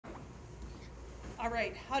All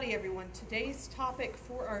right, howdy everyone. Today's topic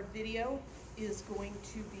for our video is going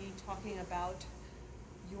to be talking about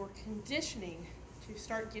your conditioning to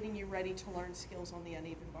start getting you ready to learn skills on the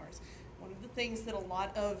uneven bars. One of the things that a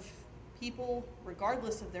lot of people,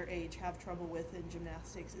 regardless of their age, have trouble with in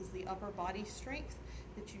gymnastics is the upper body strength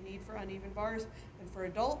that you need for uneven bars. And for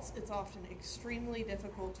adults, it's often extremely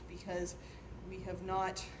difficult because we have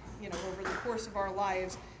not, over the course of our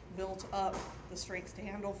lives, built up the strength to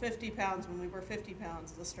handle 50 pounds when we were 50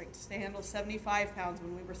 pounds, the strength to handle 75 pounds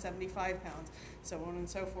when we were 75 pounds, so on and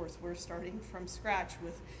so forth. We're starting from scratch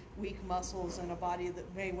with weak muscles and a body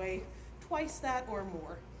that may weigh twice that or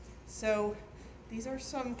more. So these are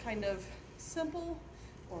some kind of simple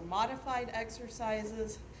or modified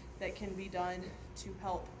exercises that can be done to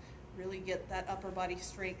help really get that upper body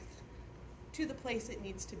strength to the place it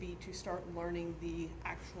needs to be to start learning the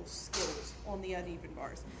actual skills on the uneven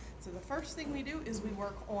bars. So the first thing we do is we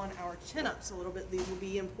work on our chin-ups a little bit. These will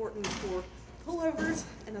be important for pullovers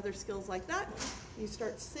and other skills like that. You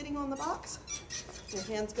start sitting on the box, your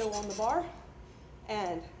hands go on the bar,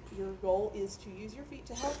 and your goal is to use your feet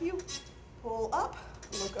to help you. Pull up,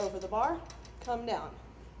 look over the bar, come down.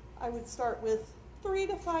 I would start with 3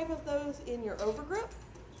 to 5 of those in your overgrip.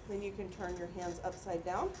 Then you can turn your hands upside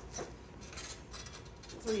down.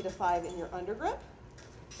 3 to 5 in your undergrip.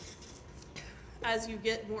 As you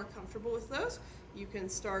get more comfortable with those, you can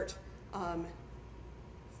start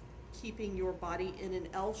keeping your body in an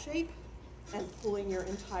L shape and pulling your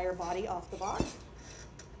entire body off the box.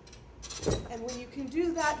 And when you can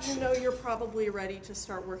do that, you know you're probably ready to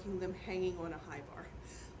start working them hanging on a high bar.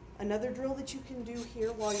 Another drill that you can do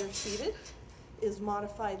here while you're seated is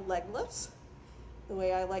modified leg lifts. The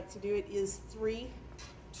way I like to do it is 3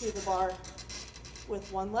 to the bar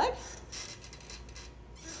with one leg,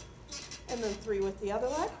 and then 3 with the other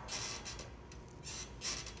leg,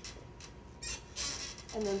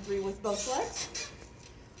 and then 3 with both legs.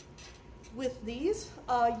 With these,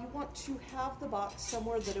 you want to have the box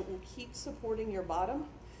somewhere that it will keep supporting your bottom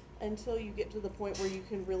until you get to the point where you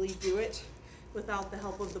can really do it without the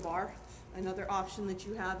help of the bar. Another option that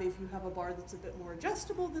you have, if you have a bar that's a bit more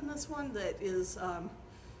adjustable than this one, that is a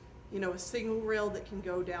single rail that can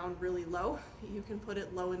go down really low, you can put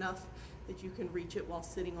it low enough that you can reach it while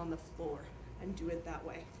sitting on the floor and do it that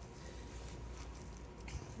way.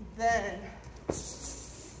 Then, the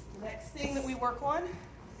next thing that we work on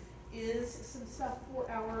is some stuff for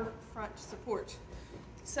our front support.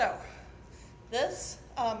 So, this,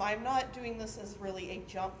 I'm not doing this as really a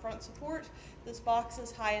jump front support. This box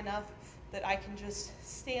is high enough that I can just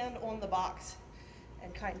stand on the box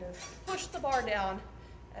and kind of push the bar down,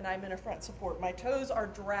 and I'm in a front support. My toes are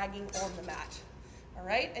dragging on the mat, all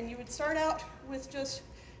right? And you would start out with just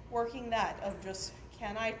working that of just,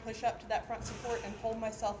 can I push up to that front support and hold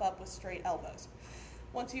myself up with straight elbows?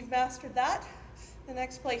 Once you've mastered that, the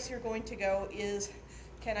next place you're going to go is,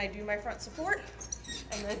 can I do my front support?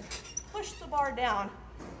 And then push the bar down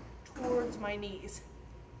towards my knees.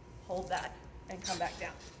 Hold that and come back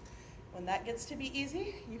down. When that gets to be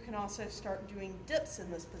easy, you can also start doing dips in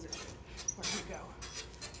this position, where you go.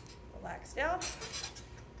 Relax down,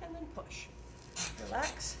 and then push.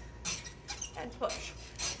 Relax, and push.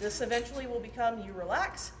 This eventually will become you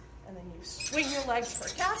relax, and then you swing your legs for a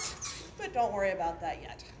cast, but don't worry about that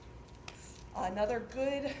yet. Another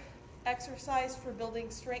good exercise for building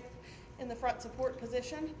strength in the front support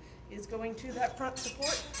position is going to that front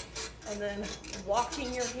support and then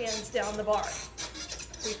walking your hands down the bar.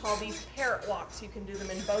 We call these parrot walks. You can do them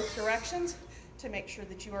in both directions to make sure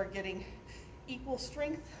that you are getting equal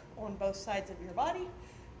strength on both sides of your body.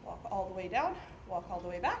 Walk all the way down, walk all the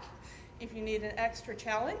way back. If you need an extra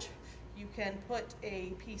challenge, you can put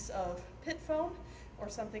a piece of pit foam or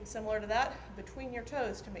something similar to that between your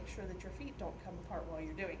toes to make sure that your feet don't come apart while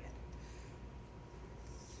you're doing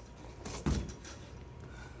it.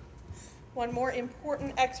 One more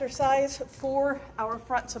important exercise for our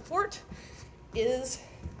front support is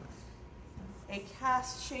a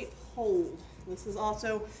cast shape hold. This is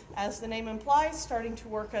also, as the name implies, starting to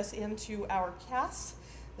work us into our casts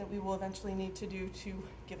that we will eventually need to do to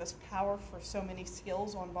give us power for so many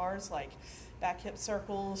skills on bars like back hip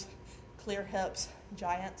circles, clear hips,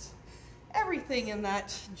 giants, everything in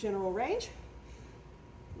that general range.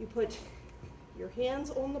 You put your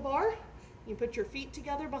hands on the bar, you put your feet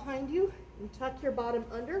together behind you, and tuck your bottom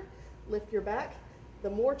under, lift your back. The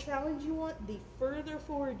more challenge you want, the further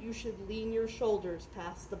forward you should lean your shoulders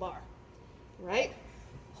past the bar. Right?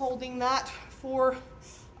 Holding that for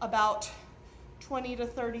about 20 to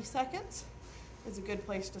 30 seconds is a good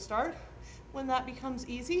place to start. When that becomes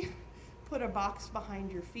easy, put a box behind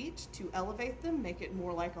your feet to elevate them, make it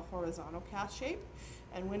more like a horizontal cast shape.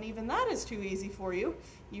 And when even that is too easy for you,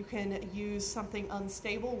 you can use something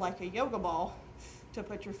unstable like a yoga ball to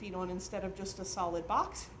put your feet on instead of just a solid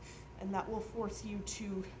box. And that will force you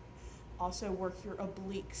to also work your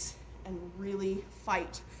obliques and really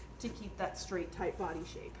fight to keep that straight, tight body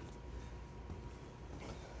shape.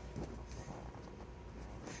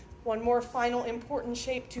 One more final important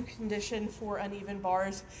shape to condition for uneven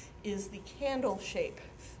bars is the candle shape.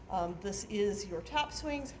 This is your tap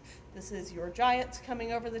swings. This is your giants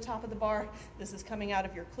coming over the top of the bar. This is coming out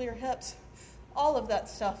of your clear hips. All of that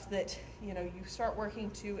stuff that you start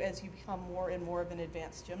working to as you become more and more of an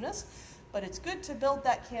advanced gymnast. But it's good to build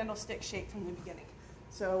that candlestick shape from the beginning.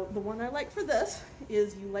 So the one I like for this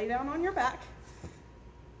is you lay down on your back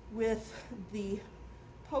with the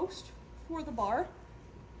post for the bar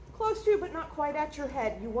close to but not quite at your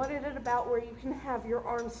head. You want it at about where you can have your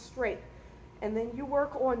arms straight. And then you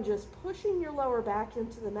work on just pushing your lower back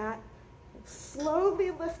into the mat,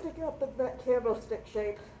 slowly lifting up in that candlestick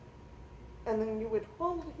shape. And then you would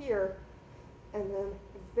hold here and then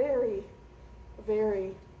very,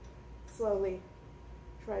 very slowly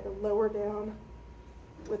try to lower down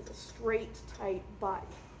with a straight, tight body.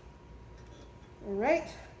 All right?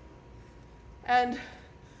 And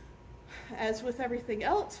as with everything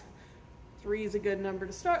else, 3 is a good number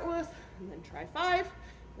to start with, and then try 5,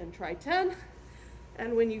 then try 10,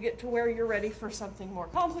 and when you get to where you're ready for something more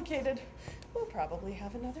complicated, we'll probably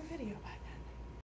have another video by then.